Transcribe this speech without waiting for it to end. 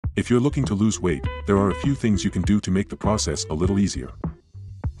If you're looking to lose weight, there are a few things you can do to make the process a little easier.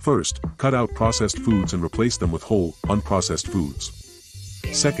 First, cut out processed foods and replace them with whole, unprocessed foods.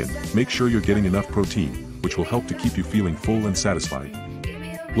 Second, make sure you're getting enough protein, which will help to keep you feeling full and satisfied.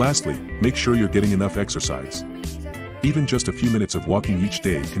 Lastly, make sure you're getting enough exercise. Even just a few minutes of walking each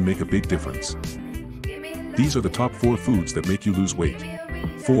day can make a big difference. These are the top 4 foods that make you lose weight.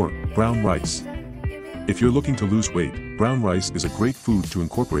 4. Brown rice. If you're looking to lose weight, brown rice is a great food to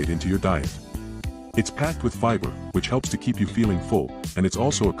incorporate into your diet. It's packed with fiber, which helps to keep you feeling full, and it's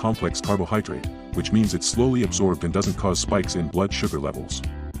also a complex carbohydrate, which means it's slowly absorbed and doesn't cause spikes in blood sugar levels.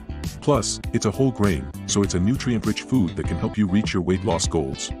 Plus, it's a whole grain, so it's a nutrient-rich food that can help you reach your weight loss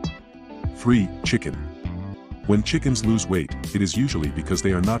goals. 3. Chicken. When chickens lose weight, it is usually because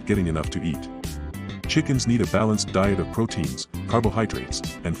they are not getting enough to eat. Chickens need a balanced diet of proteins, carbohydrates,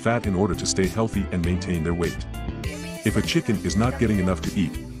 and fat in order to stay healthy and maintain their weight. If a chicken is not getting enough to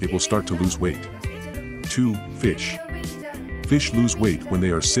eat, it will start to lose weight. 2. Fish. Fish lose weight when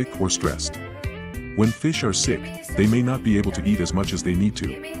they are sick or stressed. When fish are sick, they may not be able to eat as much as they need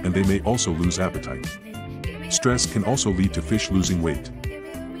to, and they may also lose appetite. Stress can also lead to fish losing weight.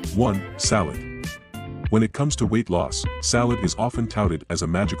 1. Salad. When it comes to weight loss, salad is often touted as a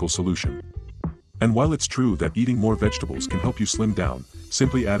magical solution. And while it's true that eating more vegetables can help you slim down,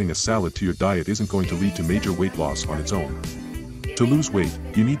 simply adding a salad to your diet isn't going to lead to major weight loss on its own. To lose weight,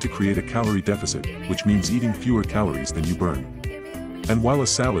 you need to create a calorie deficit, which means eating fewer calories than you burn. And while a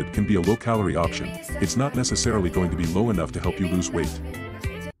salad can be a low-calorie option, it's not necessarily going to be low enough to help you lose weight.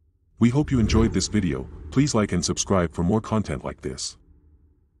 We hope you enjoyed this video. Please like and subscribe for more content like this.